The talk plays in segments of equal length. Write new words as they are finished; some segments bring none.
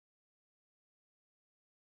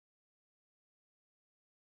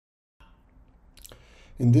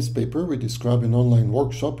In this paper, we describe an online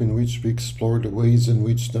workshop in which we explore the ways in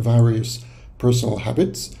which the various personal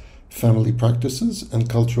habits, family practices, and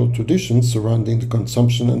cultural traditions surrounding the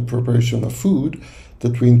consumption and preparation of food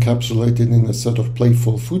that we encapsulated in a set of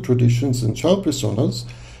playful food traditions and child personas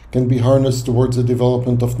can be harnessed towards the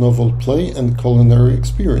development of novel play and culinary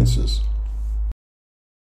experiences.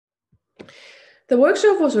 The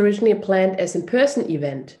workshop was originally planned as an in-person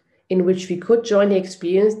event, in which we could jointly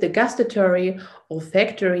experience the gustatory,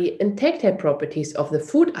 olfactory, and tactile properties of the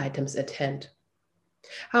food items at hand.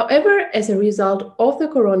 However, as a result of the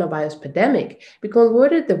coronavirus pandemic, we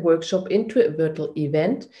converted the workshop into a virtual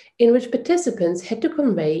event in which participants had to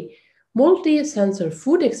convey multi-sensory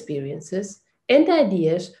food experiences and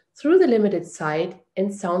ideas through the limited sight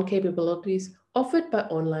and sound capabilities offered by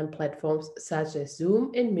online platforms such as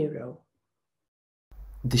Zoom and Miro.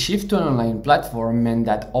 The shift to an online platform meant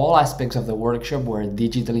that all aspects of the workshop were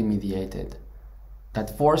digitally mediated.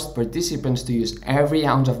 That forced participants to use every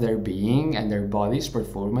ounce of their being and their bodies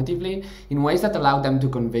performatively in ways that allowed them to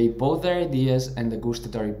convey both their ideas and the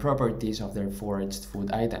gustatory properties of their foraged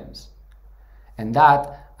food items. And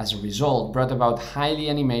that, as a result, brought about highly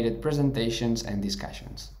animated presentations and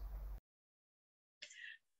discussions.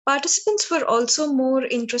 Participants were also more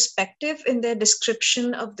introspective in their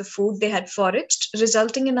description of the food they had foraged,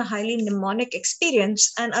 resulting in a highly mnemonic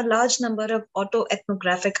experience and a large number of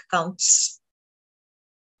auto-ethnographic accounts.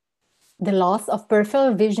 The loss of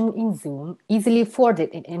peripheral vision in Zoom, easily afforded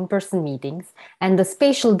in in-person meetings, and the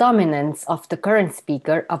spatial dominance of the current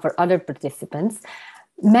speaker over other participants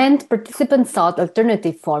meant participants sought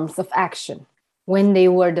alternative forms of action when they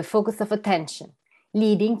were the focus of attention,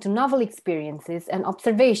 leading to novel experiences and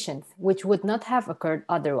observations which would not have occurred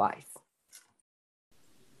otherwise.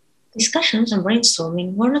 Discussions and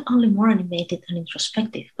brainstorming were not only more animated and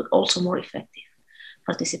introspective, but also more effective.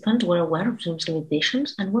 Participants were aware of Zoom's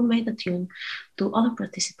limitations and were made attuned to other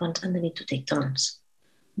participants and the need to take turns.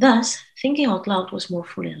 Thus, thinking out loud was more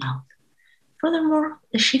fully allowed. Furthermore,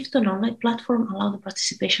 the shift to an online platform allowed the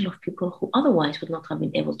participation of people who otherwise would not have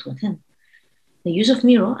been able to attend. The use of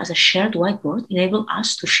Miro as a shared whiteboard enabled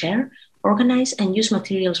us to share, organize, and use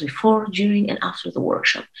materials before, during, and after the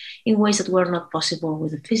workshop in ways that were not possible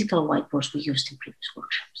with the physical whiteboards we used in previous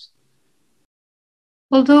workshops.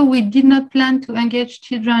 Although we did not plan to engage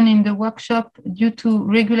children in the workshop due to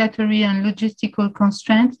regulatory and logistical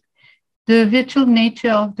constraints, the virtual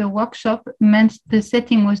nature of the workshop meant the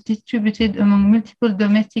setting was distributed among multiple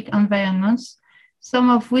domestic environments, some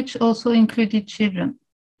of which also included children.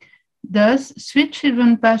 Thus, 3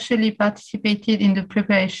 children partially participated in the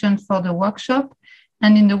preparation for the workshop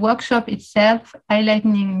and in the workshop itself,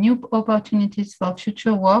 highlighting new opportunities for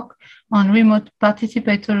future work on remote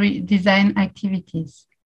participatory design activities.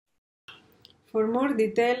 For more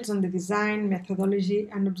details on the design, methodology,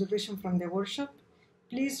 and observation from the workshop,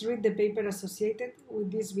 please read the paper associated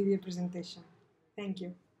with this video presentation. Thank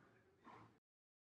you.